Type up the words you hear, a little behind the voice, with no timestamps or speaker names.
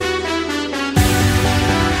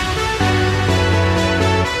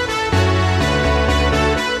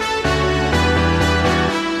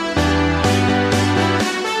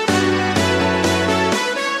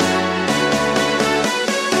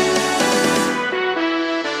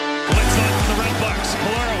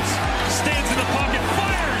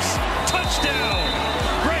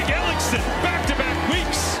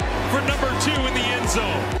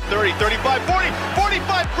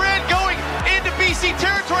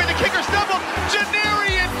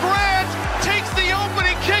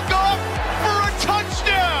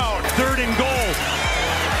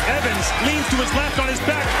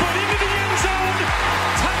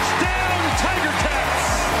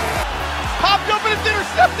popped up and it's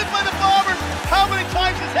intercepted by the Bombers. How many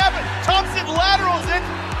times has happened? Thompson laterals it,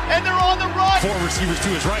 and they're on the run. 4 receivers to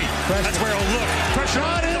his right. That's where he'll look. Pressure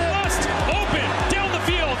on it. Bust. Open. Down the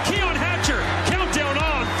field. Keon Hatcher. Countdown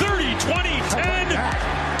on. 30, 20, 10.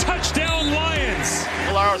 Touchdown Lions.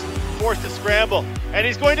 Colaros forced to scramble, and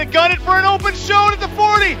he's going to gun it for an open shot at the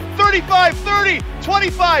 40, 35, 30,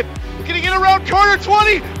 25. Can he get around Carter?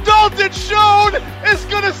 20. Dalton Schoen is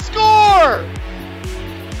going to score.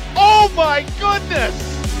 Oh my goodness.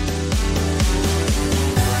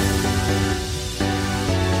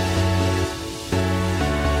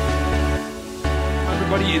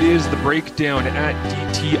 Everybody, it is the breakdown at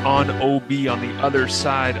DT on OB on the other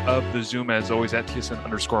side of the Zoom. As always, at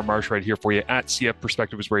TSN_Marsh right here for you. At CF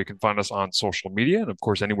Perspective is where you can find us on social media. And of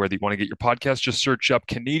course, anywhere that you want to get your podcast, just search up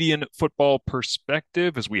Canadian Football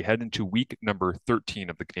Perspective as we head into week number 13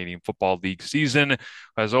 of the Canadian Football League season.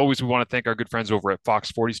 As always, we want to thank our good friends over at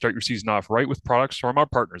Fox 40. Start your season off right with products from our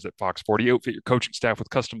partners at Fox 40. Outfit your coaching staff with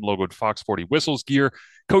custom logoed Fox 40 whistles, gear,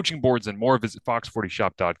 coaching boards, and more. Visit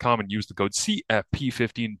fox40shop.com and use the code CFP15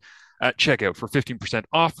 at checkout for 15%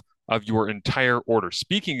 off of your entire order.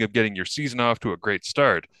 Speaking of getting your season off to a great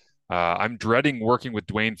start, I'm dreading working with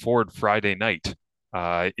Dwayne Ford Friday night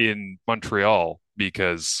in Montreal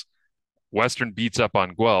because Western beats up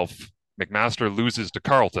on Guelph. McMaster loses to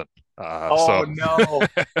Carleton. No.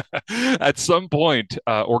 At some point,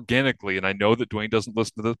 organically, and I know that Dwayne doesn't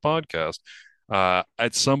listen to this podcast,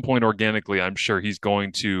 at some point organically, I'm sure he's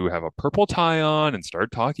going to have a purple tie on and start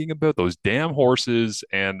talking about those damn horses,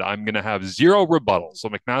 and I'm going to have zero rebuttal. So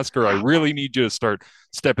McMaster, I really need you to start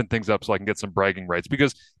stepping things up so I can get some bragging rights,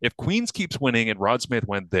 because if Queens keeps winning and Rod Smith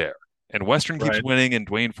went there and Western keeps winning and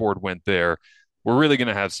Dwayne Ford went there, we're really going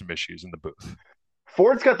to have some issues in the booth.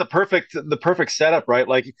 Ford's got the perfect setup, right?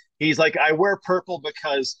 Like he's like, I wear purple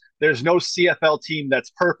because there's no CFL team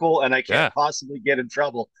that's purple and I can't possibly get in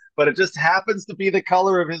trouble. But it just happens to be the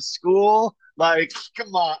color of his school. Like,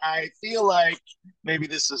 come on, I feel like maybe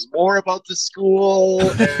this is more about the school.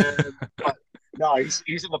 But no, he's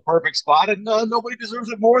in the perfect spot, and nobody deserves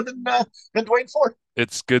it more than Dwayne Ford.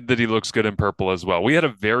 It's good that he looks good in purple as well. We had a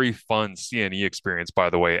very fun CNE experience, by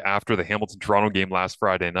the way, after the Hamilton-Toronto game last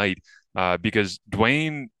Friday night, because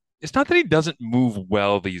Dwayne, it's not that he doesn't move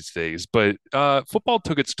well these days, but football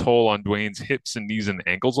took its toll on Dwayne's hips and knees and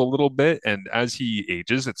ankles a little bit. And as he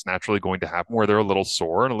ages, it's naturally going to happen where they're a little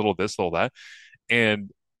sore and a little this, a little that.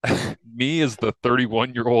 And me as the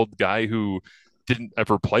 31-year-old guy who didn't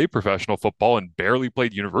ever play professional football and barely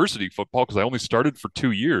played university football because I only started for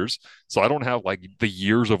 2 years, so I don't have like the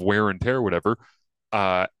years of wear and tear, whatever.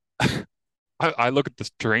 I look at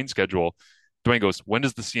this train schedule. Dwayne goes, when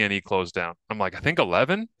does the CNE close down? I'm like, I think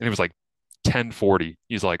 11. And it was like 10:40.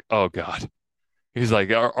 He's like, oh God. He's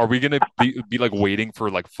like, are we going to be like waiting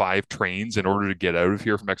for like 5 trains in order to get out of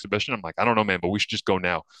here from exhibition? I'm like, I don't know, man, but we should just go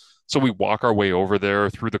now. So we walk our way over there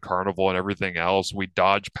through the carnival and everything else. We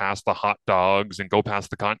dodge past the hot dogs and go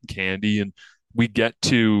past the cotton candy. And we get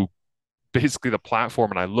to basically the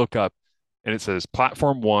platform. And I look up and it says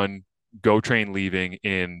platform 1, GO train leaving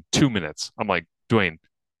in 2 minutes. I'm like, Dwayne,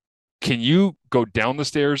 can you go down the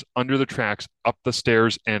stairs, under the tracks, up the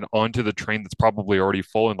stairs, and onto the train that's probably already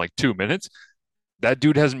full in like 2 minutes? That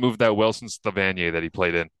dude hasn't moved that well since the Vanier that he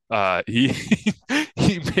played in.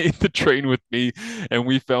 He made the train with me, and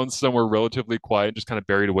we found somewhere relatively quiet, just kind of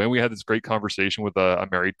buried away. And we had this great conversation with a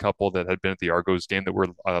married couple that had been at the Argos game, that were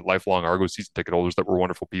lifelong Argos season ticket holders, that were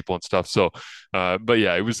wonderful people and stuff. So, but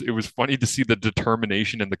yeah, it was funny to see the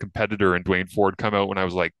determination and the competitor in Dwayne Ford come out when I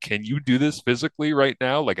was like, "Can you do this physically right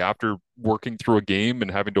now?" Like after working through a game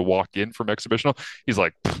and having to walk in from exhibitional, he's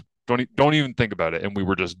like, don't even think about it. And we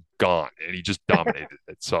were just gone, and he just dominated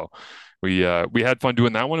it. So we had fun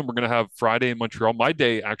doing that one, and we're going to have Friday in Montreal. My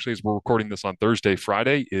day, actually, as we're recording this on Thursday,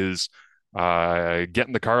 Friday is get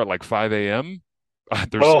in the car at like 5 a.m.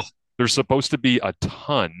 There's supposed to be a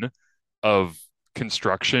ton of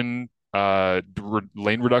construction,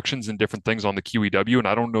 lane reductions and different things on the QEW, and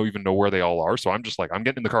I don't even know where they all are. So I'm just like, I'm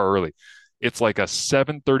getting in the car early. It's like a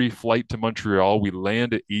 7:30 flight to Montreal. We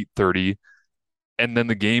land at 8:30. And then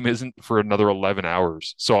the game isn't for another 11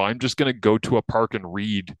 hours. So I'm just going to go to a park and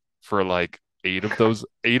read for like 8 of those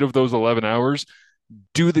 11 hours,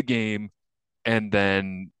 do the game, and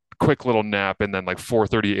then quick little nap, and then like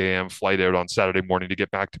 4:30 a.m. flight out on Saturday morning to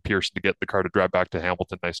get back to Pearson to get the car to drive back to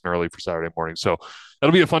Hamilton nice and early for Saturday morning. So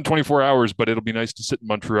that'll be a fun 24 hours, but it'll be nice to sit in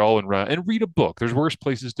Montreal and read a book. There's worse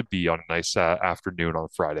places to be on a nice afternoon on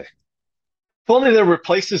Friday. only there were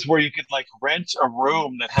places where you could like rent a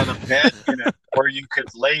room that had a bed in it, where you could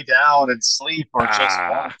lay down and sleep, or just Ah,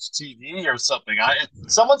 watch TV or something.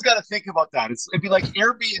 Someone's got to think about that. It'd be like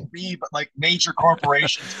Airbnb, but like major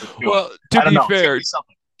corporations would do it. well, I don't know. It's gonna be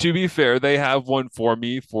something. to be fair, they have one for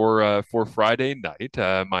me for Friday night.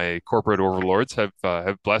 My corporate overlords have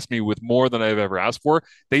blessed me with more than I've ever asked for.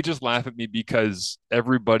 They just laugh at me because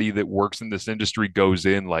everybody that works in this industry goes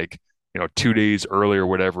in like 2 days early or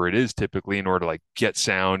whatever it is typically in order to like get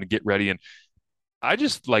sound, get ready, and I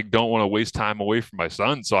just like don't want to waste time away from my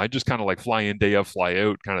son, so I just kind of like fly in day of, fly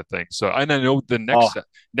out kind of thing. So, and I know the Oh,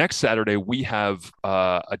 next Saturday we have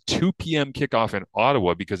a 2 p.m. kickoff in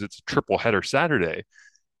Ottawa because it's a triple header Saturday,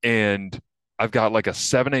 and I've got like a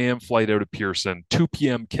 7 a.m. flight out of Pearson, 2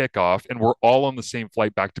 p.m. kickoff, and we're all on the same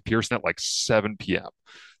flight back to Pearson at like 7 p.m.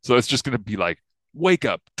 So it's just going to be like wake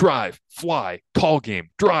up, drive, fly, call game,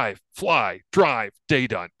 drive, fly, drive, day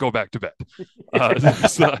done, go back to bed.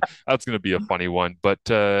 So that's going to be a funny one. But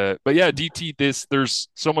yeah, DT, there's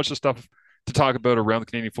so much of stuff to talk about around the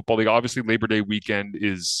Canadian Football League. Obviously, Labor Day weekend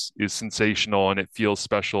is sensational and it feels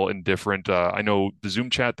special and different. I know the Zoom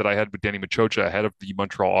chat that I had with Danny Machocha ahead of the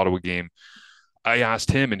Montreal Ottawa game. I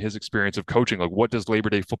asked him in his experience of coaching, like, what does Labor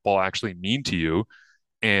Day football actually mean to you?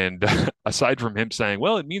 And aside from him saying,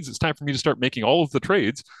 "Well, it means it's time for me to start making all of the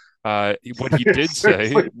trades," what he did say,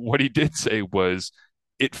 seriously. was,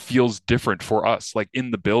 it feels different for us, like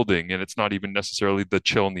in the building, and it's not even necessarily the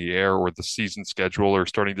chill in the air or the season schedule or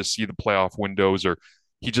starting to see the playoff windows. Or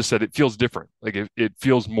he just said it feels different, like it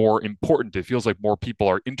feels more important. It feels like more people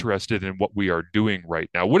are interested in what we are doing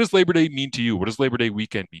right now. What does Labor Day mean to you? What does Labor Day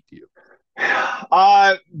weekend mean to you?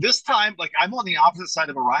 This time, like I'm on the opposite side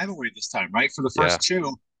of a rivalry this time, right? For the Yeah, first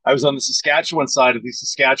two, I was on the Saskatchewan side of the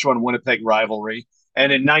Saskatchewan Winnipeg rivalry,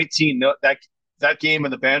 and in 19, that game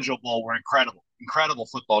and the Banjo Bowl were incredible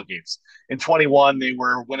football games. In 21, they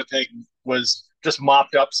were Winnipeg was just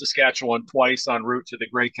mopped up Saskatchewan twice en route to the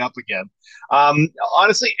Grey Cup again.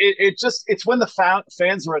 Honestly, it's when the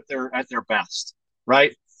fans are at their best,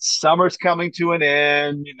 right? Summer's coming to an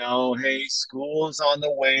end. Hey, school's on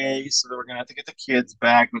the way, so we're gonna have to get the kids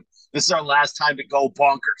back. But this is our last time to go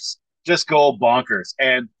bonkers. Just go bonkers.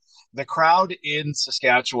 And the crowd in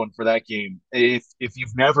Saskatchewan for that game, if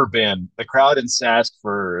you've never been, the crowd in Sask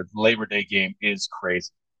for Labor Day game is crazy.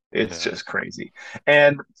 It's yeah, just crazy.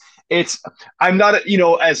 And it's I'm not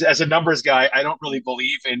as a numbers guy, I don't really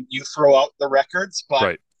believe in you throw out the records, but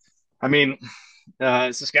right. I mean,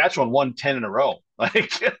 Saskatchewan won 10 in a row.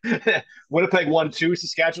 Like Winnipeg won two,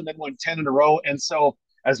 Saskatchewan then won 10 in a row. And so,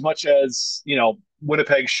 as much as,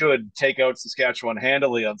 Winnipeg should take out Saskatchewan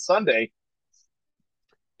handily on Sunday,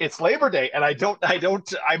 it's Labor Day. And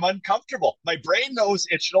I'm uncomfortable. My brain knows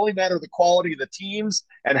it should only matter the quality of the teams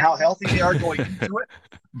and how healthy they are going into it.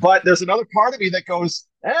 But there's another part of me that goes,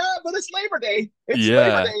 but it's Labor Day. It's Labor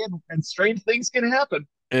Yeah. Day, and strange things can happen.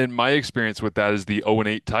 And my experience with that is the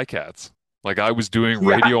 0-8 Ticats. Like I was doing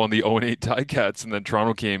Yeah. radio on the 0-8 Ticats, and then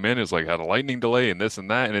Toronto came in, is like had a lightning delay and this and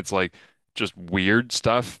that, and it's like just weird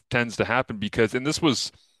stuff tends to happen because, and this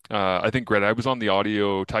was, I think, Greta, I was on the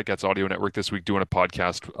audio Ticats audio network this week doing a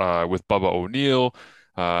podcast with Bubba O'Neill,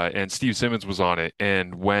 and Steve Simmons was on it,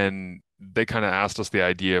 and when they kind of asked us the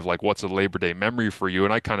idea of like what's a Labor Day memory for you,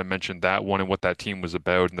 and I kind of mentioned that one and what that team was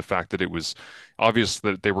about, and the fact that it was obvious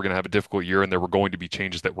that they were going to have a difficult year and there were going to be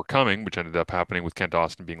changes that were coming, which ended up happening with Kent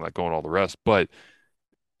Austin being let go and all the rest. But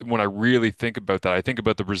when I really think about that, I think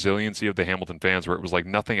about the resiliency of the Hamilton fans, where it was like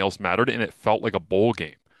nothing else mattered and it felt like a bowl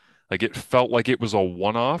game. Like it felt like it was a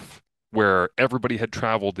one-off where everybody had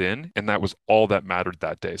traveled in and that was all that mattered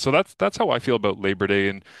that day. So that's how I feel about Labor Day.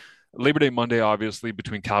 And Labor Day Monday, obviously,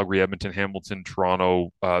 between Calgary, Edmonton, Hamilton,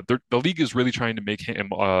 Toronto, the league is really trying to make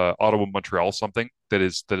Ottawa, Montreal something that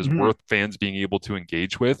is Mhm. worth fans being able to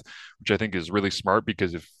engage with, which I think is really smart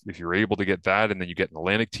because if you're able to get that and then you get an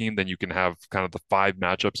Atlantic team, then you can have kind of the five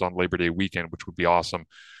matchups on Labor Day weekend, which would be awesome.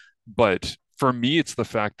 But for me, it's the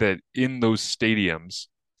fact that in those stadiums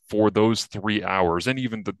for those 3 hours, and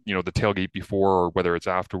even the tailgate before or whether it's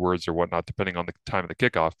afterwards or whatnot, depending on the time of the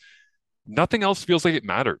kickoff, nothing else feels like it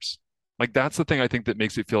matters. Like that's the thing I think that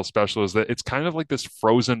makes it feel special is that it's kind of like this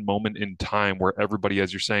frozen moment in time where everybody,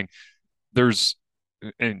 as you're saying, there's,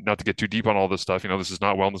 and not to get too deep on all this stuff, this is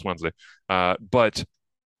not Wellness Wednesday, but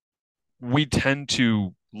we tend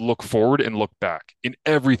to look forward and look back in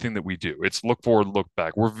everything that we do. It's look forward, look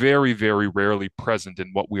back. We're very, very rarely present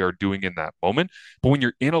in what we are doing in that moment. But when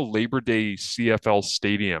you're in a Labor Day CFL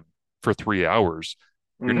stadium for 3 hours,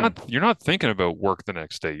 Mm. you're not thinking about work the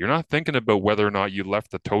next day. You're not thinking about whether or not you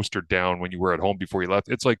left the toaster down when you were at home before you left.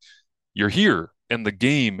 It's like you're here and the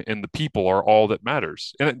game and the people are all that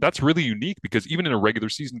matters. And that's really unique because even in a regular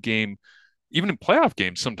season game, even in playoff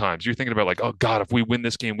games, sometimes you're thinking about like, oh God, if we win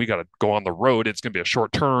this game, we got to go on the road. It's going to be a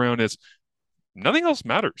short turnaround. It's nothing else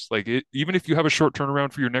matters. Like even if you have a short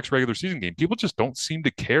turnaround for your next regular season game, people just don't seem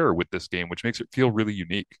to care with this game, which makes it feel really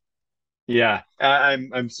unique. Yeah,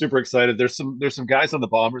 I'm super excited. There's some guys on the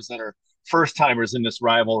Bombers that are first timers in this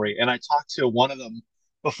rivalry, and I talked to one of them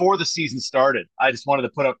before the season started. I just wanted to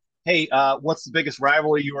put up, hey, what's the biggest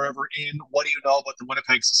rivalry you were ever in? What do you know about the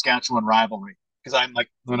Winnipeg Saskatchewan rivalry? Because I'm like,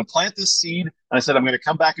 I'm going to plant this seed, and I said I'm going to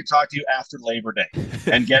come back and talk to you after Labor Day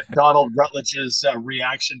and get Donald Rutledge's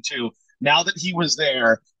reaction to now that he was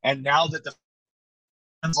there, and now that the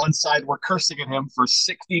fans on side were cursing at him for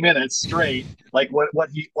 60 minutes straight, like what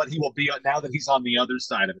he will be now that he's on the other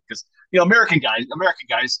side of it. Because American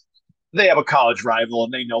guys, they have a college rival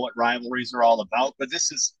and they know what rivalries are all about. But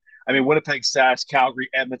this is, I mean, Winnipeg, Sask, Calgary,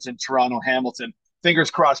 Edmonton, Toronto, Hamilton.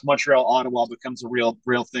 Fingers crossed, Montreal, Ottawa becomes a real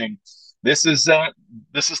thing. This is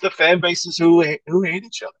the fan bases who hate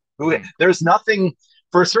each other. There's nothing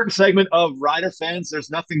for a certain segment of Rider fans.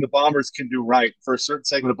 There's nothing the Bombers can do right. For a certain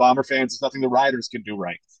segment of Bomber fans, there's nothing the Riders can do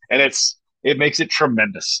right, and it makes it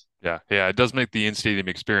tremendous. Yeah, it does make the in-stadium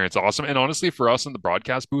experience awesome. And honestly, for us in the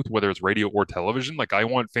broadcast booth, whether it's radio or television, like I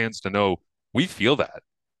want fans to know we feel that.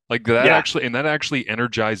 Like Yeah, that actually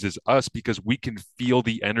energizes us because we can feel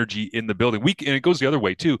the energy in the building. And it goes the other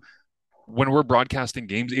way too. When we're broadcasting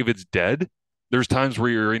games, if it's dead, there's times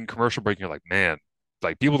where you're in commercial break and you're like, man,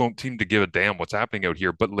 like people don't seem to give a damn what's happening out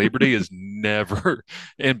here. But Labor Day is never,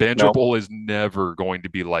 and Banjo no, Bowl is never going to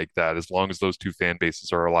be like that as long as those two fan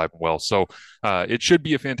bases are alive and well. So it should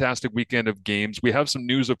be a fantastic weekend of games. We have some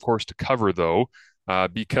news, of course, to cover though.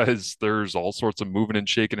 Because there's all sorts of moving and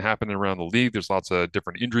shaking happening around the league. There's lots of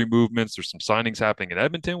different injury movements. There's some signings happening in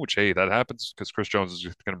Edmonton, which, hey, that happens because Chris Jones is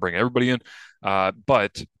just going to bring everybody in.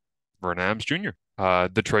 But Vernon Adams Jr.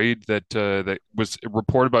 The trade that was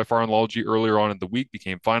reported by Farmology earlier on in the week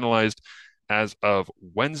became finalized as of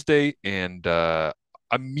Wednesday, and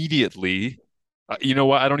immediately, you know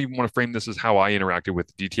what? I don't even want to frame this as how I interacted with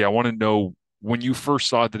the DT. I want to know when you first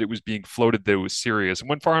saw that it was being floated that it was serious. And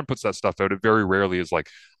when Farhan puts that stuff out, it very rarely is like,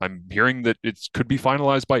 I'm hearing that it could be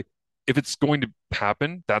finalized by. If it's going to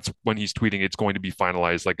happen, that's when he's tweeting it's going to be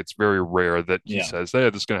finalized. Like it's very rare that he yeah. says, hey,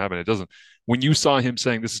 this is going to happen. It doesn't. When you saw him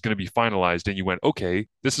saying this is going to be finalized and you went, okay,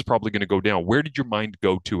 this is probably going to go down, where did your mind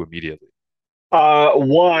go to immediately?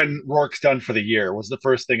 One, Rourke's done for the year was the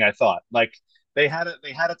first thing I thought. Like they had a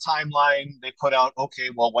timeline they put out. Okay,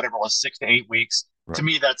 well, whatever it was, 6 to 8 weeks. Right. To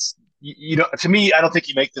me, that's to me, I don't think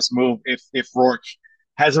you make this move if Rourke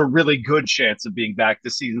has a really good chance of being back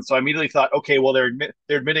this season. So I immediately thought, okay, well, they're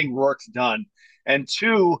admitting Rourke's done. And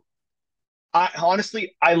two, I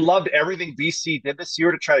honestly I loved everything BC did this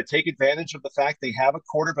year to try to take advantage of the fact they have a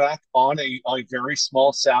quarterback on a very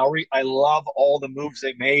small salary. I love all the moves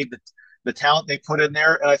they made, the talent they put in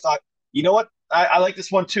there, and I thought, you know what, I like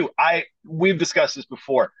this one too. We've discussed this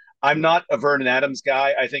before. I'm not a Vernon Adams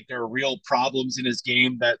guy. I think there are real problems in his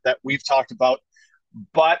game that we've talked about.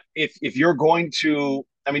 But if you're going to,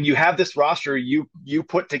 I mean, you have this roster you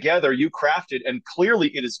put together, you crafted, and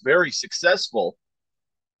clearly it is very successful.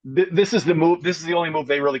 This is the move. This is the only move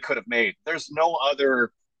they really could have made. There's no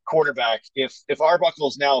other quarterback. If Arbuckle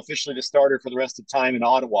is now officially the starter for the rest of time in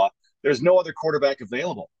Ottawa, there's no other quarterback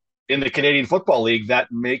available in the Canadian Football League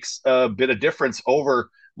that makes a bit of difference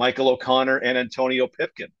over Michael O'Connor and Antonio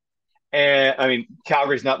Pipkin. And I mean,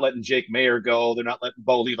 Calgary's not letting Jake Mayer go. They're not letting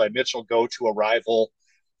Bo Levi Mitchell go to a rival.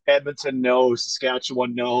 Edmonton, no.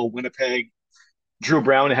 Saskatchewan, no. Winnipeg, Drew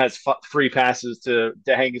Brown has free passes to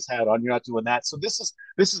hang his hat on. You're not doing that. So this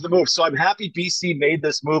is the move. So I'm happy BC made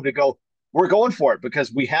this move to go. We're going for it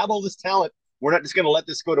because we have all this talent. We're not just going to let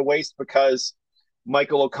this go to waste because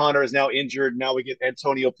Michael O'Connor is now injured. Now we get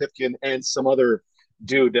Antonio Pipkin and some other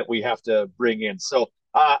dude that we have to bring in. So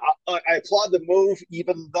I applaud the move,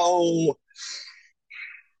 even though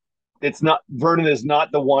it's not Vernon is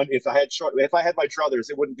not the one. If I had my druthers,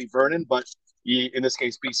 it wouldn't be Vernon, but in this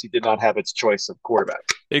case, BC did not have its choice of quarterback.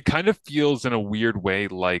 It kind of feels in a weird way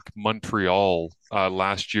like Montreal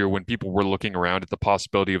last year when people were looking around at the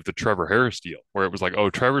possibility of the Trevor Harris deal, where it was like, oh,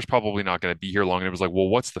 Trevor's probably not going to be here long. And it was like, well,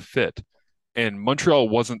 what's the fit? And Montreal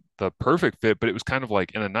wasn't the perfect fit, but it was kind of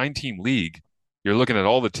like in a 9-team league, you're looking at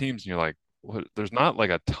all the teams and you're like, well, there's not like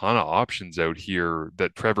a ton of options out here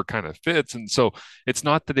that Trevor kind of fits. And so it's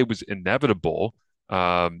not that it was inevitable.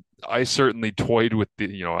 I certainly toyed with I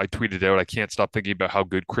tweeted out, I can't stop thinking about how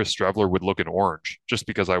good Chris Streveler would look in orange, just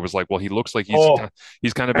because I was like, well, he looks like Oh,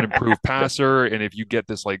 he's kind of an improved passer, and if you get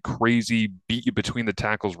this like crazy beat you between the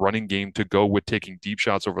tackles running game to go with taking deep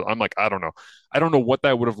shots over, I'm like, I don't know what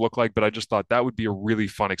that would have looked like, but I just thought that would be a really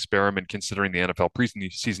fun experiment considering the NFL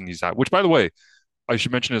preseason he's at. Which, by the way, I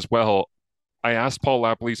should mention as well. I asked Paul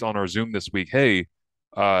Lapalisse on our Zoom this week, hey,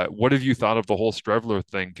 what have you thought of the whole Strevler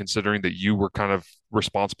thing, considering that you were kind of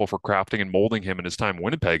responsible for crafting and molding him in his time in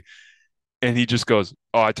Winnipeg? And he just goes,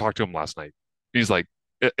 oh, I talked to him last night. He's like,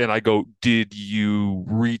 and I go, did you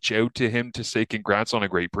reach out to him to say congrats on a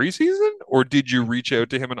great preseason? Or did you reach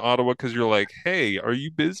out to him in Ottawa because you're like, hey, are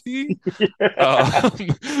you busy?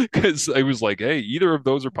 Because I was like, hey, either of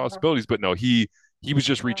those are possibilities. But no, he was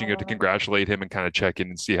just reaching out to congratulate him and kind of check in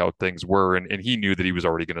and see how things were. And he knew that he was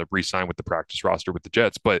already going to re-sign with the practice roster with the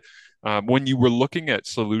Jets. But when you were looking at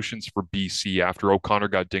solutions for BC after O'Connor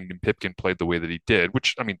got dinged and Pipkin played the way that he did,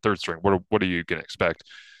 which, I mean, third string, what are you going to expect?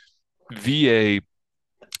 VA,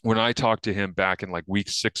 when I talked to him back in like week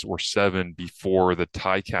 6 or 7 before the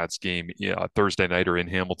Ticats game, Thursday night or in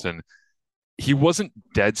Hamilton, he wasn't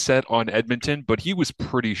dead set on Edmonton, but he was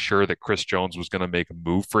pretty sure that Chris Jones was going to make a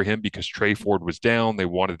move for him because Trey Ford was down. They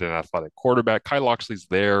wanted an athletic quarterback. Kyle Loxley's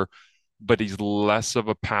there, but he's less of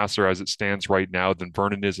a passer as it stands right now than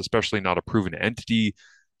Vernon is, especially not a proven entity.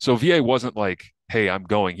 So VA wasn't like, hey, I'm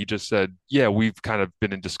going. He just said, yeah, we've kind of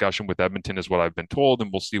been in discussion with Edmonton is what I've been told,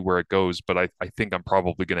 and we'll see where it goes. But I think I'm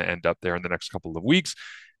probably going to end up there in the next couple of weeks.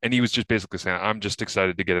 And he was just basically saying, I'm just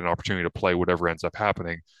excited to get an opportunity to play whatever ends up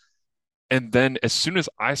happening. And then as soon as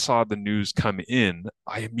I saw the news come in,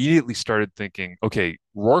 I immediately started thinking, okay,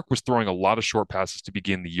 Rourke was throwing a lot of short passes to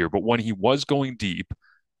begin the year, but when he was going deep,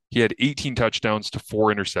 he had 18 touchdowns to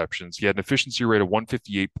 4 interceptions. He had an efficiency rate of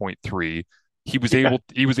 158.3. yeah.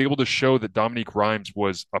 He was able to show that Dominique Rhymes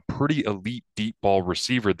was a pretty elite deep ball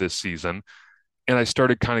receiver this season. And I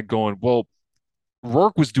started kind of going, well,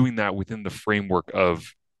 Rourke was doing that within the framework of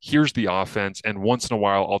here's the offense, and once in a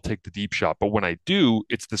while I'll take the deep shot. But when I do,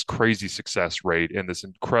 it's this crazy success rate and this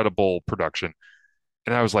incredible production.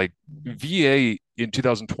 And I was like, VA in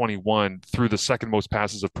 2021 threw the second most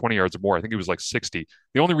passes of 20 yards or more. I think it was like 60.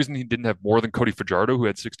 The only reason he didn't have more than Cody Fajardo, who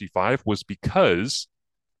had 65, was because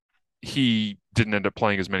he didn't end up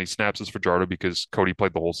playing as many snaps as Fajardo because Cody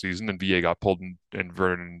played the whole season and VA got pulled and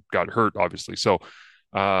Vernon got hurt, obviously. So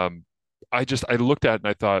I looked at it and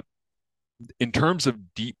I thought, in terms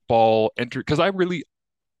of deep ball enter, because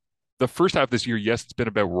the first half of this year, yes, it's been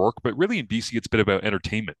about Rourke, but really in BC, it's been about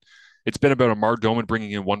entertainment. It's been about Amar Doman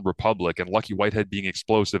bringing in One Republic and Lucky Whitehead being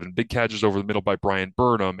explosive and big catches over the middle by Brian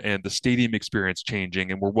Burnham and the stadium experience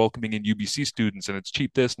changing. And we're welcoming in UBC students and it's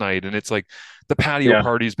cheap this night. And it's like the patio Yeah.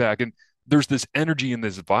 party's back. And there's this energy and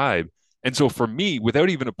this vibe. And so for me,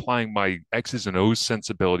 without even applying my X's and O's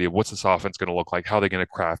sensibility of what's this offense going to look like, how they're going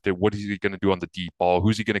to craft it, what is he going to do on the deep ball,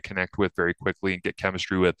 who's he going to connect with very quickly and get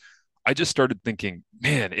chemistry with, I just started thinking,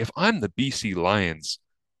 man, if I'm the BC Lions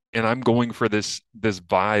and I'm going for this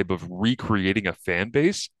vibe of recreating a fan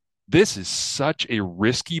base, this is such a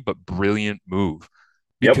risky but brilliant move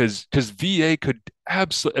Yep. because VA could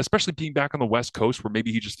absolutely, especially being back on the West Coast where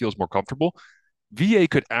maybe he just feels more comfortable, VA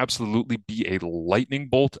could absolutely be a lightning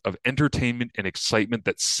bolt of entertainment and excitement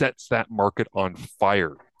that sets that market on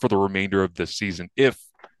fire for the remainder of this season if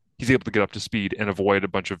he's able to get up to speed and avoid a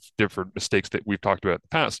bunch of different mistakes that we've talked about in the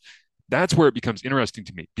past. That's where it becomes interesting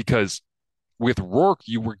to me because with Rourke,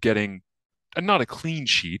 you were getting not a clean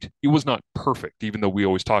sheet. He was not perfect, even though we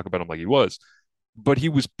always talk about him like he was, but he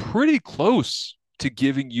was pretty close to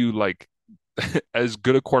giving you like as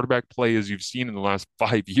good a quarterback play as you've seen in the last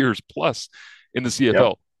 5 years plus in the Yep.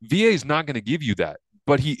 CFL. VA is not going to give you that,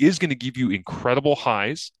 but he is going to give you incredible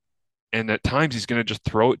highs. And at times he's going to just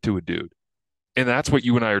throw it to a dude. And that's what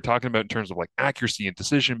you and I are talking about in terms of like accuracy and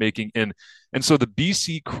decision making. And so the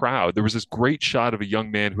BC crowd, there was this great shot of a young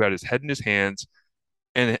man who had his head in his hands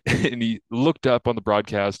and and he looked up on the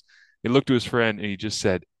broadcast. He looked to his friend and he just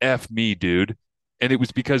said, F me, dude. And it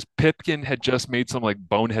was because Pipkin had just made some like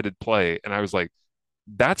boneheaded play. And I was like,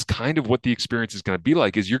 that's kind of what the experience is going to be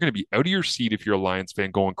like is you're going to be out of your seat if you're a Lions fan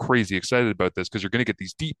going crazy excited about this because you're going to get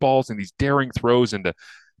these deep balls and these daring throws into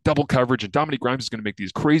double coverage and Dominique Grimes is going to make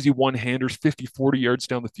these crazy one-handers 50 40 yards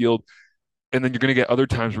down the field and then you're going to get other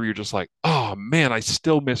times where you're just like oh man I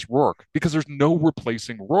still miss Rourke because there's no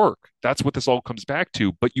replacing Rourke. That's what this all comes back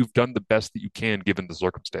to, but you've done the best that you can given the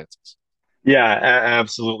circumstances. Yeah,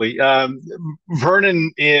 absolutely.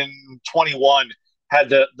 Vernon in 21 had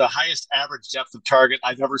the highest average depth of target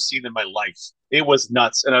I've ever seen in my life. It was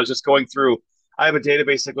nuts. And I was just going through, I have a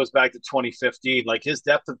database that goes back to 2015. Like his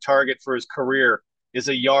depth of target for his career is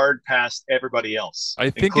a yard past everybody else, I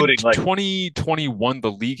think in including like 2021,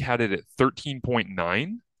 the league had it at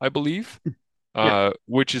 13.9, I believe, yeah,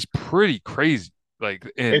 which is pretty crazy. Like,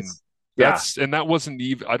 and it's yeah. that wasn't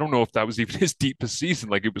even, I don't know if that was even his deepest season.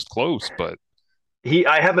 Like, it was close, but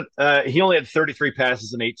I haven't he only had 33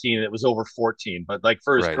 passes in 18 and it was over 14, but like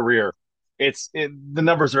for his right. career, the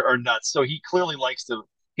numbers are nuts. So he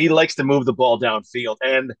likes to move the ball downfield,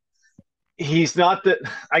 and he's not the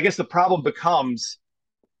I guess the problem becomes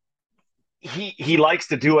he likes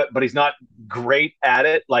to do it, but he's not great at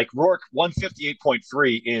it. Like Rourke,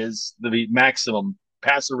 158.3 is the maximum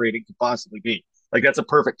passer rating could possibly be. Like that's a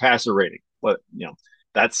perfect passer rating. But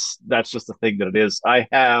that's just the thing that it is. I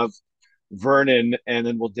have Vernon, and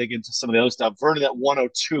then we'll dig into some of the other stuff. Vernon at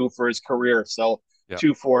 102 for his career, so Yeah.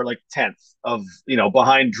 2 for like 10th of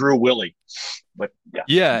behind Drew Willie. But yeah,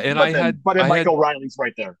 Yeah. And but then Michael Riley's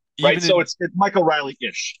right there, right? even So in, it's Michael Riley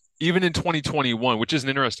ish. even in 2021, which is an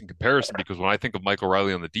interesting comparison because when I think of Michael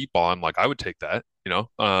Riley on the deep ball, I'm like, I would take that,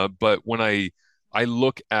 but when I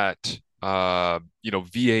look at, VA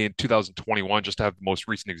in 2021, just to have the most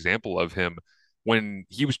recent example of him, when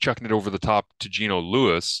he was chucking it over the top to Geno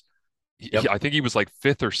Lewis, Yep. I think he was like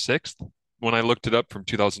fifth or sixth when I looked it up from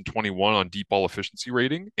 2021 on deep ball efficiency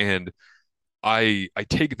rating. And I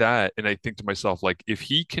take that and I think to myself, like, if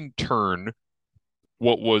he can turn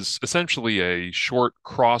what was essentially a short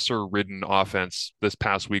crosser ridden offense this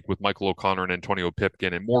past week with Michael O'Connor and Antonio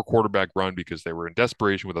Pipkin and more quarterback run because they were in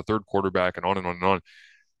desperation with a third quarterback and on and on and on.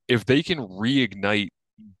 If they can reignite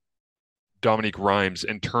Dominique Rhymes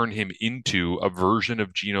and turn him into a version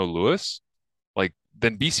of Geno Lewis, like,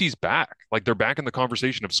 then BC's back. Like, they're back in the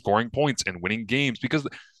conversation of scoring points and winning games because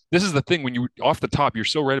this is the thing when you off the top, you're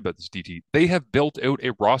so right about this, DT. They have built out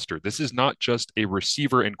a roster. This is not just a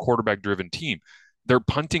receiver and quarterback driven team. Their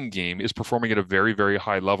punting game is performing at a very, very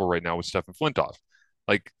high level right now with Stefan Flintoff.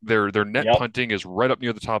 Like their net Yep. punting is right up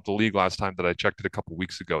near the top of the league last time that I checked it a couple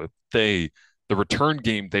weeks ago. The return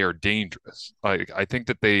game, they are dangerous. I think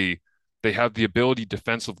that they have the ability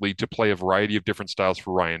defensively to play a variety of different styles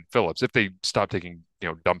for Ryan Phillips. If they stop taking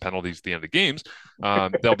dumb penalties at the end of the games,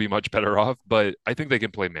 they'll be much better off. But I think they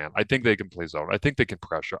can play man. I think they can play zone. I think they can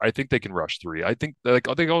pressure. I think they can rush three. I think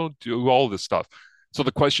they all do all of this stuff. So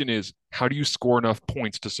the question is, how do you score enough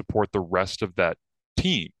points to support the rest of that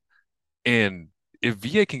team? And if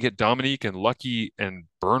VA can get Dominique and Lucky and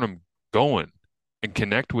Burnham going and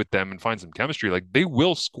connect with them and find some chemistry, like they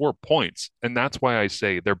will score points. And that's why I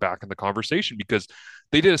say they're back in the conversation because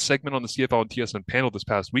they did a segment on the CFL and TSN panel this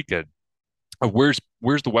past weekend of where's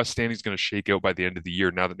the West standings going to shake out by the end of the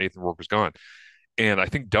year now that Nathan Rourke is gone. And I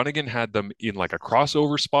think Dunnigan had them in like a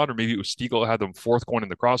crossover spot, or maybe it was Stiegel had them fourth going in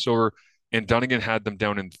the crossover. And Dunnigan had them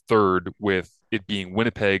down in third with it being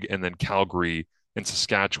Winnipeg and then Calgary and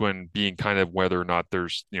Saskatchewan being kind of whether or not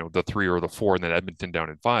there's, the 3 or the 4 and then Edmonton down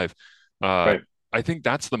in 5. Right. I think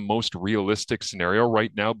that's the most realistic scenario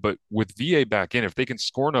right now. But with VA back in, if they can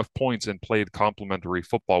score enough points and play the complementary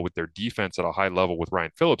football with their defense at a high level with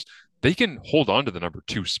Ryan Phillips, they can hold on to the number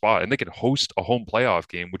 2 spot and they can host a home playoff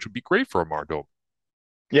game, which would be great for Amar Doman.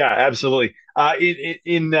 Yeah, absolutely.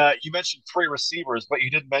 You mentioned 3 receivers, but you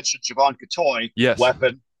didn't mention Javon Catoy, Yes.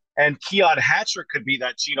 weapon, and Keon Hatcher could be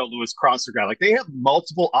that Geno Lewis crosser guy. Like they have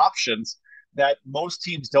multiple options that most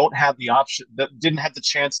teams don't have the option that didn't have the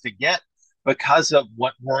chance to get because of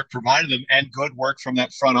what work provided them and good work from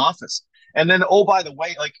that front office. And then, oh, by the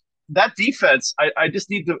way, like that defense, I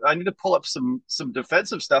need to pull up some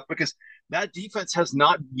defensive stuff because that defense has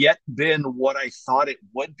not yet been what I thought it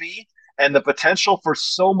would be. And the potential for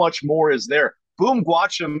so much more is there. Boom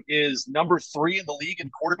Guacham is number 3 in the league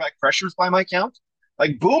in quarterback pressures by my count.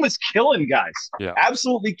 Like Boom is killing guys,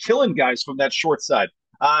 absolutely killing guys from that short side.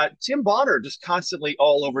 Tim Bonner just constantly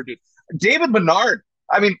all over, dude. David Menard.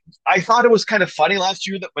 I mean, I thought it was kind of funny last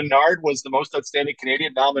year that Menard was the most outstanding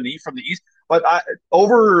Canadian nominee from the East. But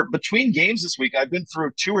between games this week, I've been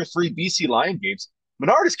through 2 or 3 BC Lion games.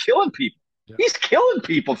 Menard is killing people. Yeah. He's killing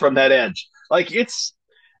people from that edge. Like it's.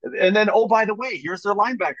 And then, oh, by the way, here's their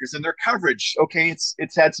linebackers and their coverage. Okay,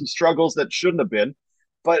 it's had some struggles that shouldn't have been,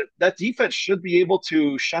 but that defense should be able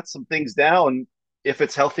to shut some things down if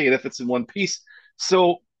it's healthy and if it's in one piece.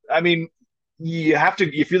 So, I mean, you have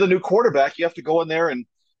to, if you're the new quarterback, you have to go in there and,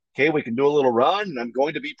 okay, we can do a little run and I'm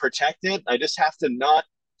going to be protected. I just have to not,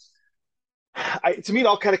 to me, it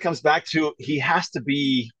all kind of comes back to he has to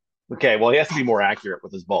be, okay, well, he has to be more accurate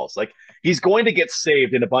with his balls. Like he's going to get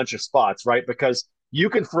saved in a bunch of spots, right? Because you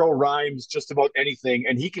can throw Rhymes just about anything,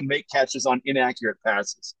 and he can make catches on inaccurate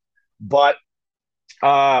passes. But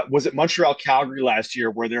was it Montreal Calgary last year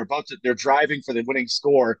where they're driving for the winning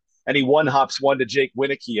score, and he one hops one to Jake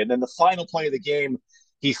Wieneke. And then the final play of the game,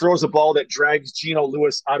 he throws a ball that drags Geno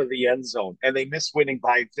Lewis out of the end zone, and they miss winning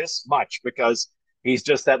by this much because he's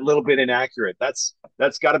just that little bit inaccurate. That's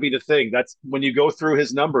got to be the thing. That's when you go through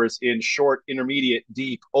his numbers in short, intermediate,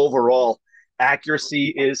 deep, overall,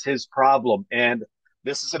 accuracy is his problem. And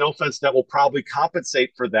this is an offense that will probably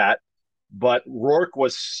compensate for that. But Rourke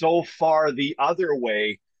was so far the other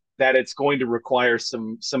way that it's going to require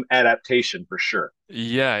some adaptation for sure.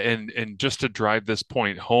 Yeah, and just to drive this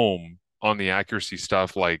point home on the accuracy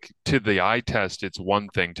stuff, like to the eye test, it's one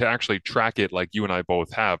thing. To actually track it, like you and I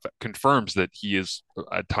both have, confirms that he is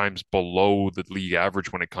at times below the league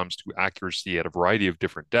average when it comes to accuracy at a variety of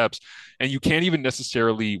different depths. And you can't even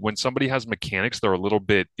necessarily, when somebody has mechanics, they're a little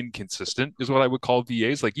bit inconsistent, is what I would call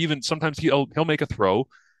VAs. Like even sometimes he'll make a throw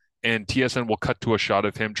and TSN will cut to a shot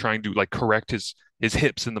of him trying to like correct his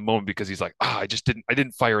hips in the moment because he's like, I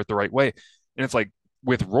didn't fire it the right way. And it's like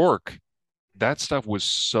with Rourke, that stuff was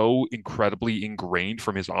so incredibly ingrained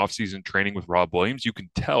from his offseason training with Rob Williams. You can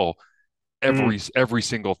tell every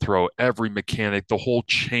single throw, every mechanic, the whole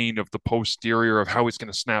chain of the posterior of how it's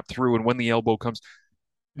going to snap through and when the elbow comes,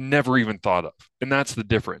 never even thought of. And that's the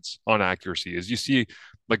difference on accuracy is you see,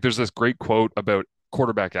 like there's this great quote about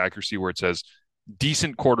quarterback accuracy where it says,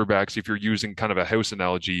 decent quarterbacks, if you're using kind of a house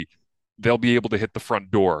analogy, they'll be able to hit the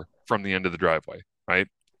front door from the end of the driveway, right?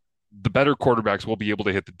 The better quarterbacks will be able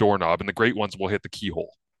to hit the doorknob, and the great ones will hit the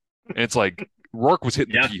keyhole. And it's like Rourke was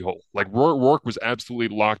hitting the keyhole. Like Rourke was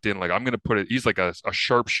absolutely locked in. Like I'm going to put it. He's like a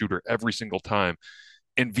sharpshooter every single time.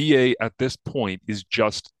 And VA at this point is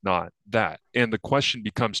just not that. And the question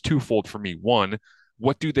becomes twofold for me. One,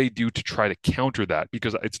 what do they do to try to counter that?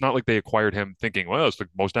 Because it's not like they acquired him thinking, well, it's the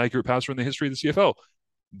most accurate passer in the history of the CFL.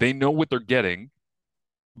 They know what they're getting,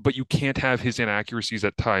 but you can't have his inaccuracies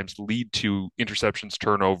at times lead to interceptions,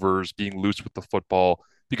 turnovers, being loose with the football,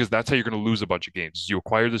 because that's how you're going to lose a bunch of games. You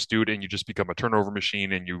acquire this dude and you just become a turnover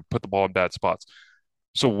machine and you put the ball in bad spots.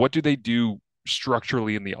 So what do they do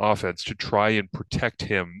structurally in the offense to try and protect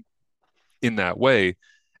him in that way?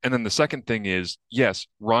 And then the second thing is, yes,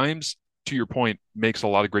 Rhymes, to your point, makes a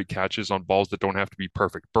lot of great catches on balls that don't have to be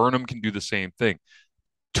perfect. Burnham can do the same thing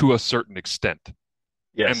to a certain extent.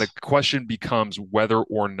 Yes. And the question becomes whether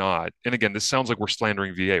or not, and again, this sounds like we're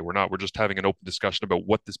slandering VA. We're not. We're just having an open discussion about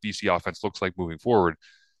what this BC offense looks like moving forward.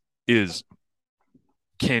 Is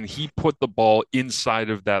can he put the ball inside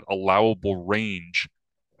of that allowable range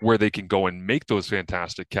where they can go and make those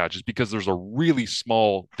fantastic catches? Because there's a really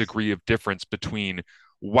small degree of difference between,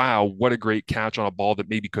 wow, what a great catch on a ball that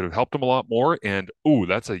maybe could have helped him a lot more, and, ooh,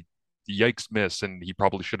 that's a yikes miss, and he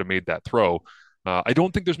probably should have made that throw. I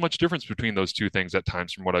don't think there's much difference between those two things at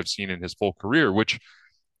times from what I've seen in his full career, which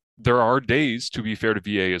there are days, to be fair to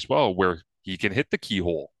VA as well, where he can hit the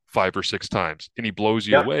keyhole 5 or 6 times and he blows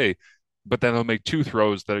you away. But then he'll make 2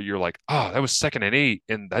 throws that you're like, that was 2nd and 8.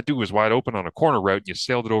 And that dude was wide open on a corner route and you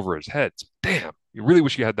sailed it over his head. So, damn, you really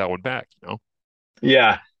wish you had that one back, you know?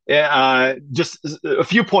 Yeah. Just a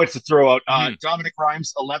few points to throw out. Dominic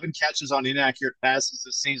Rhymes, 11 catches on inaccurate passes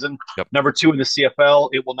this season. Yep. Number 2 in the CFL.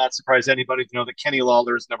 It will not surprise anybody to know that Kenny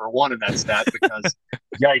Lawler is number 1 in that stat because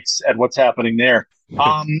yikes at what's happening there.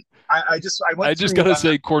 I just gotta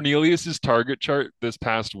say, Cornelius's target chart this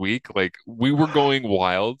past week, like we were going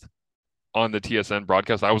wild on the TSN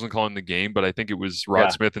broadcast. I wasn't calling the game, but I think it was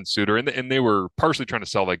Rod Smith and Suter, and they were partially trying to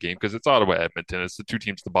sell that game because it's Ottawa Edmonton. It's the 2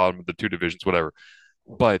 teams at the bottom of the 2 divisions, whatever.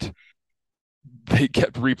 But they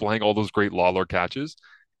kept replaying all those great Lawler catches.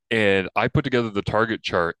 And I put together the target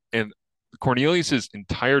chart, and Cornelius's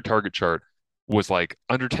entire target chart was like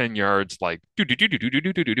under 10 yards, like and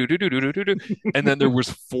then there was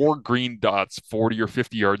 4 green dots 40 or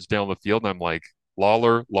 50 yards down the field. And I'm like,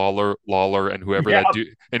 Lawler, and whoever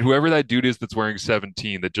that dude is that's wearing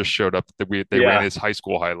 17 that just showed up that they ran his high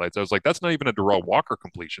school highlights. I was like, that's not even a Darrell Walker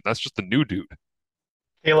completion. That's just a new dude.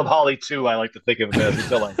 Caleb Hawley too. I like to think of him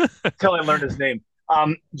as until I learned his name.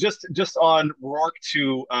 Just on Rourke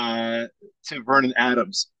to Vernon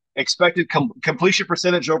Adams. Expected completion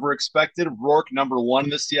percentage over expected. Rourke number 1 in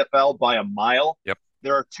the CFL by a mile. Yep.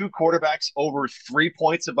 There are 2 quarterbacks over 3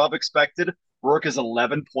 points above expected. Rourke is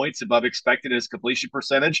 11 points above expected in his completion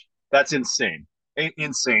percentage. That's insane.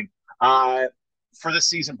 Insane. For this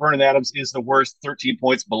season, Vernon Adams is the worst, 13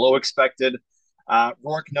 points below expected.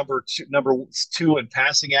 Rourke number 2 in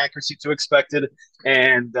passing accuracy to expected,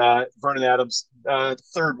 and Vernon Adams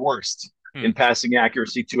 3rd worst in passing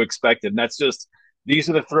accuracy to expected. And that's just, these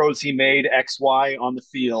are the throws he made XY on the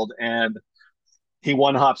field, and he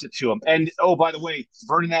one hops it to him. And oh, by the way,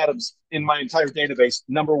 Vernon Adams in my entire database,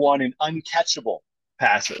 number 1 in uncatchable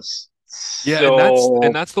passes Yeah, and So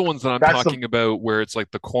that's the ones that I'm that's the talking about where it's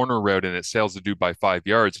like the corner route and it sails the dude by 5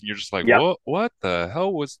 yards, and you're just like, yep. what the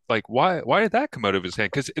hell was like why did that come out of his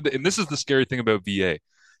hand? Because and this is the scary thing about VA,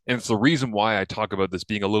 and it's the reason why I talk about this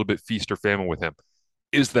being a little bit feast or famine with him,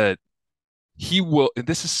 is that he will. And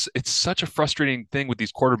it's such a frustrating thing with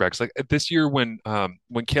these quarterbacks. Like this year when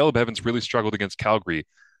Caleb Evans really struggled against Calgary,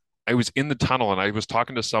 I was in the tunnel and I was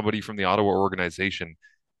talking to somebody from the Ottawa organization,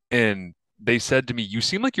 and they said to me, "You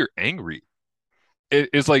seem like you're angry."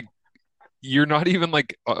 It's like you're not even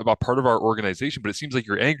like a part of our organization, but it seems like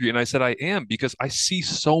you're angry. And I said, I am because I see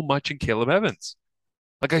so much in Caleb Evans.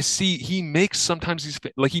 Like I see he makes sometimes he's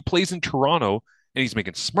like he plays in Toronto and he's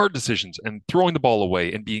making smart decisions and throwing the ball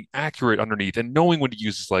away and being accurate underneath and knowing when to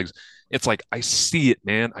use his legs. It's like I see it,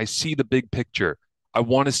 man. I see the big picture. I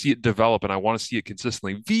want to see it develop and I want to see it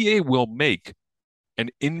consistently. VA will make an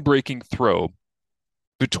in-breaking throw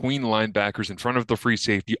between linebackers in front of the free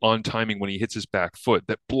safety on timing when he hits his back foot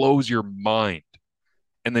that blows your mind.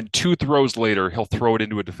 And then two throws later, he'll throw it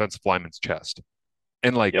into a defensive lineman's chest.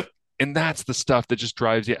 And Yep. and that's the stuff that just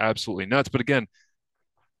drives you absolutely nuts. But again,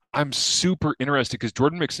 I'm super interested because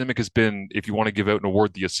Jordan McSimic has been, if you want to give out an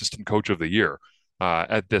award, the assistant coach of the year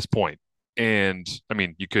at this point. And I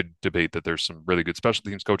mean, you could debate that there's some really good special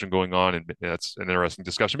teams coaching going on, and that's an interesting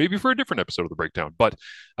discussion, maybe for a different episode of the breakdown. But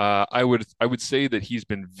I would say that he's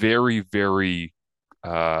been very, very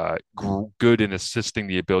good in assisting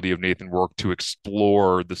the ability of Nathan Rourke to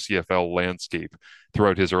explore the CFL landscape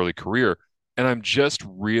throughout his early career. And I'm just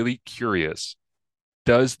really curious,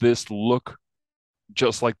 does this look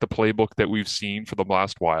just like the playbook that we've seen for the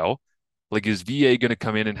last while? Like, is VA going to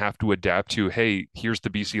come in and have to adapt to, hey, here's the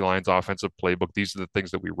BC Lions offensive playbook. These are the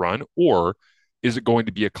things that we run. Or is it going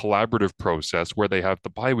to be a collaborative process where they have the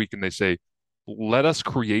bye week and they say, let us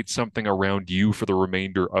create something around you for the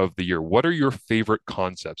remainder of the year? What are your favorite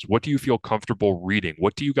concepts? What do you feel comfortable reading?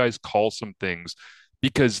 What do you guys call some things?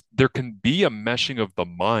 Because there can be a meshing of the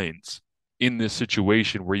minds in this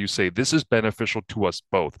situation where you say, this is beneficial to us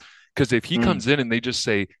both. Because if he Mm. comes in and they just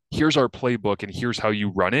say, here's our playbook and here's how you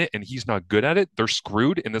run it, and he's not good at it, they're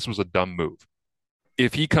screwed. And this was a dumb move.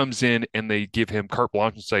 If he comes in and they give him carte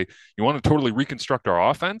blanche and say, you want to totally reconstruct our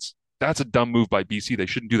offense, that's a dumb move by BC. They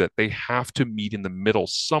shouldn't do that. They have to meet in the middle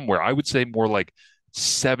somewhere. I would say more like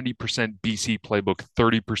 70% BC playbook,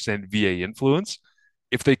 30% VA influence.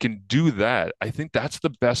 If they can do that, I think that's the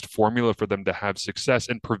best formula for them to have success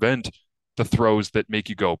and prevent the throws that make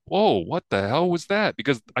you go, whoa, what the hell was that?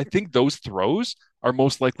 Because I think those throws are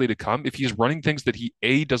most likely to come if he's running things that he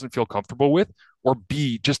A, doesn't feel comfortable with, or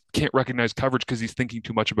B, just can't recognize coverage because he's thinking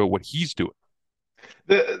too much about what he's doing.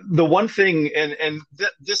 The one thing,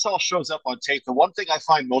 this all shows up on tape. The one thing I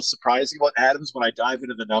find most surprising about Adams when I dive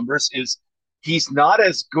into the numbers is he's not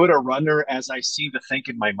as good a runner as I seem to think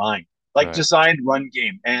in my mind. Like Right. designed run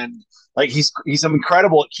game, and like he's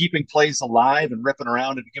incredible at keeping plays alive and ripping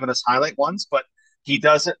around and giving us highlight ones, but he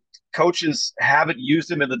doesn't. Coaches haven't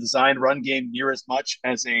used him in the designed run game near as much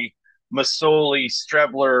as a Masoli,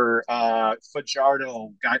 Strebler,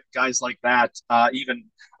 Fajardo, guys like that, even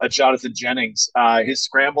Jonathan Jennings. His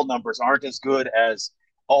scramble numbers aren't as good as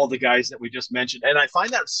all the guys that we just mentioned, and I find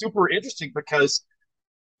that super interesting because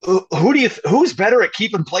who's better at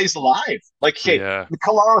keeping plays alive? Like, okay, Yeah.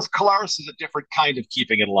 Kolaris is a different kind of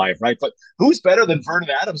keeping it alive, right? But who's better than Vernon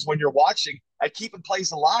Adams when you're watching at keeping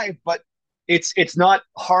plays alive? But it's not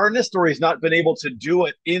harnessed, or he's not been able to do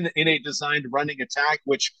it in a designed running attack,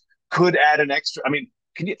 which could add an extra. I mean,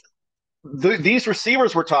 can you these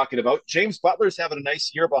receivers we're talking about? James Butler's having a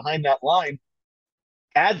nice year behind that line.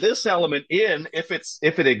 Add this element in if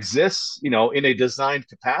it exists, in a designed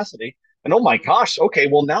capacity. And oh my gosh, okay,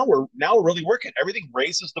 well now we're really working. Everything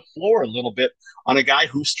raises the floor a little bit on a guy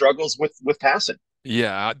who struggles with passing.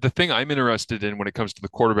 Yeah. The thing I'm interested in when it comes to the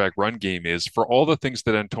quarterback run game is for all the things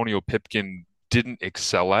that Antonio Pipkin didn't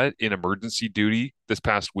excel at in emergency duty this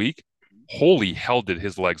past week, holy hell did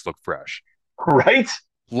his legs look fresh. Right?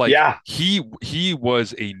 Like Yeah. he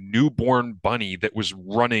was a newborn bunny that was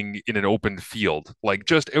running in an open field, like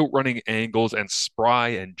just outrunning angles and spry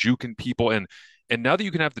and juking people. And now that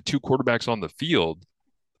you can have the two quarterbacks on the field,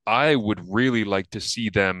 I would really like to see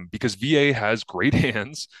them because VA has great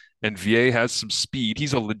hands and VA has some speed.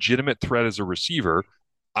 He's a legitimate threat as a receiver.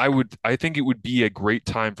 I think it would be a great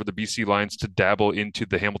time for the BC Lions to dabble into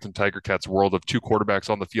the Hamilton Tiger Cats world of two quarterbacks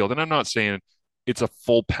on the field. And I'm not saying it's a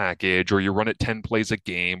full package or you run it 10 plays a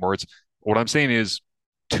game or it's what I'm saying is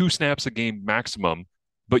 2 snaps a game maximum,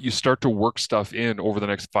 but you start to work stuff in over the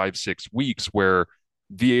next 5, 6 weeks where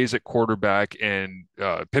VA's at quarterback and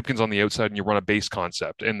Pipkin's on the outside and you run a base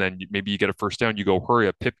concept. And then maybe you get a first down, you go, hurry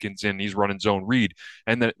up, Pipkin's in, he's running zone read.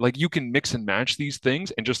 And then like you can mix and match these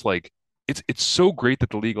things and just like, it's so great that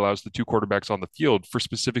the league allows the two quarterbacks on the field for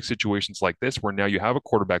specific situations like this, where now you have a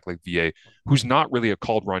quarterback like VA who's not really a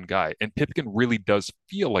called run guy. And Pipkin really does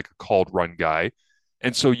feel like a called run guy.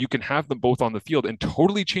 And so you can have them both on the field and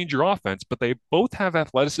totally change your offense, but they both have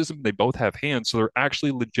athleticism, they both have hands, so they're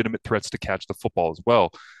actually legitimate threats to catch the football as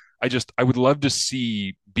well. I would love to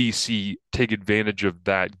see BC take advantage of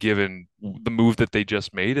that given the move that they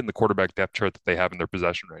just made and the quarterback depth chart that they have in their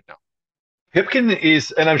possession right now. Pipkin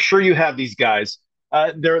is, and I'm sure you have these guys.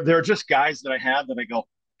 They're just guys that I have that I go,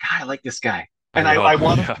 God, I like this guy, I and know. Yeah.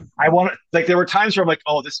 I want to. Like there were times where I'm like,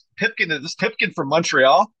 oh, this Pipkin from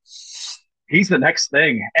Montreal, he's the next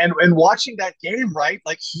thing. And watching that game, right?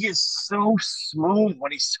 Like he is so smooth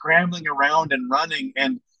when he's scrambling around and running,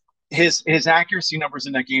 and his accuracy numbers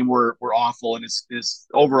in that game were awful, and his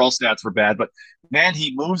overall stats were bad. But man,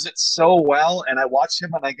 he moves it so well, and I watch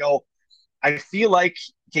him and I go, I feel like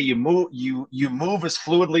okay, you move as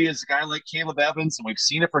fluidly as a guy like Caleb Evans, and we've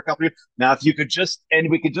seen it for a couple of years. Now, if you could just and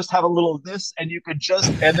we could just have a little of this, and you could just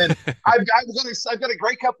and then I've got a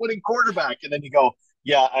Grey Cup winning quarterback, and then you go,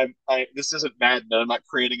 yeah, I this isn't Madden, I'm not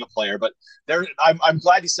creating a player, but I'm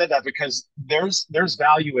glad you said that because there's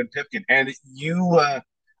value in Pipkin, and you.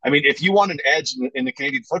 I mean, if you want an edge in the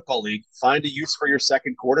Canadian Football League, find a use for your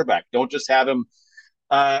second quarterback. Don't just have him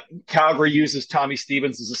Calgary uses Tommy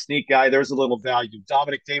Stevens as a sneak guy. There's a little value.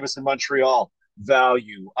 Dominic Davis in Montreal,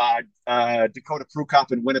 value. Dakota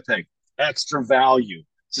Prukop in Winnipeg, extra value.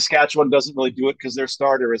 Saskatchewan doesn't really do it because their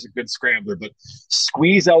starter is a good scrambler, but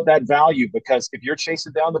squeeze out that value because if you're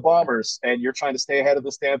chasing down the Bombers and you're trying to stay ahead of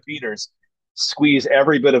the Stampeders, squeeze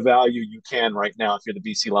every bit of value you can right now if you're the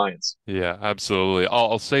BC Lions. Yeah, absolutely.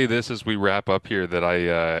 I'll say this as we wrap up here that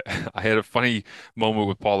I had a funny moment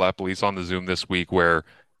with Paul LaPolice on the Zoom this week where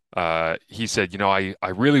he said, I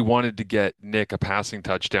really wanted to get Nick a passing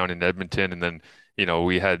touchdown in Edmonton, and then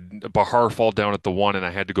we had Bahar fall down at the one, and I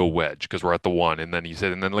had to go wedge because we're at the one. And then he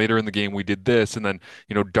said, and then later in the game we did this, and then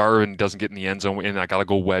Darwin doesn't get in the end zone, and I gotta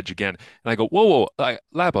go wedge again. And I go, whoa,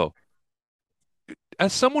 Lapo,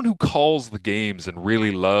 as someone who calls the games and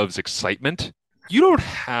really loves excitement, you don't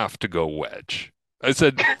have to go wedge. I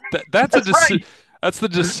said that's a That's right. that's the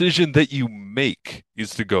decision that you make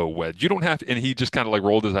is to go wedge. You don't have to. And he just kind of like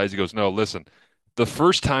rolled his eyes. He goes, "No, listen, the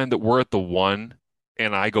first time that we're at the one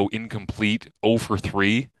and I go incomplete 0 for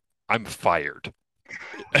 3, I'm fired."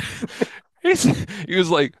 He's, he was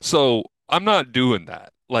like, "So I'm not doing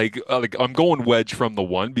that. Like I'm going wedge from the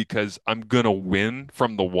one because I'm gonna win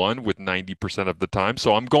from the one with 90% of the time.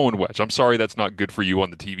 So I'm going wedge. I'm sorry that's not good for you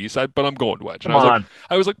on the TV side, but I'm going wedge." And Come on.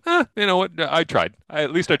 I was like, you know what? I tried.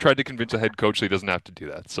 At least I tried to convince a head coach that he doesn't have to do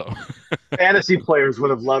that. So Fantasy players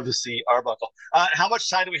would have loved to see Arbuckle. How much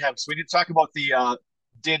time do we have? So we need to talk about the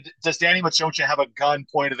does Danny Machocha have a gun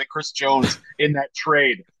pointed at Chris Jones in that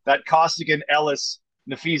trade, that Costigan Ellis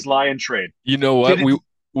Nafees Lyon trade? you know what? Did it,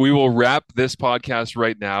 We will wrap this podcast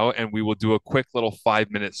right now, and we will do a quick little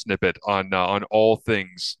 5 minute snippet on all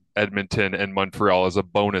things Edmonton and Montreal as a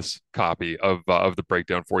bonus copy of the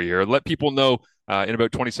breakdown for you here. Let people know in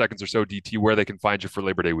about 20 seconds or so, DT, where they can find you for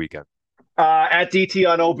Labor Day weekend. at DT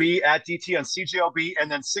on OB, at DT on CJOB,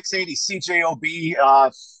 and then 680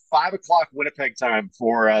 CJOB, 5 o'clock Winnipeg time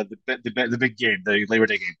for the big game, the Labor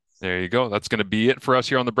Day game. There you go. That's going to be it for us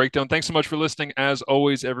here on the breakdown. Thanks so much for listening, as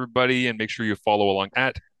always, everybody, and make sure you follow along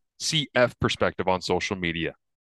at CF Perspective on social media.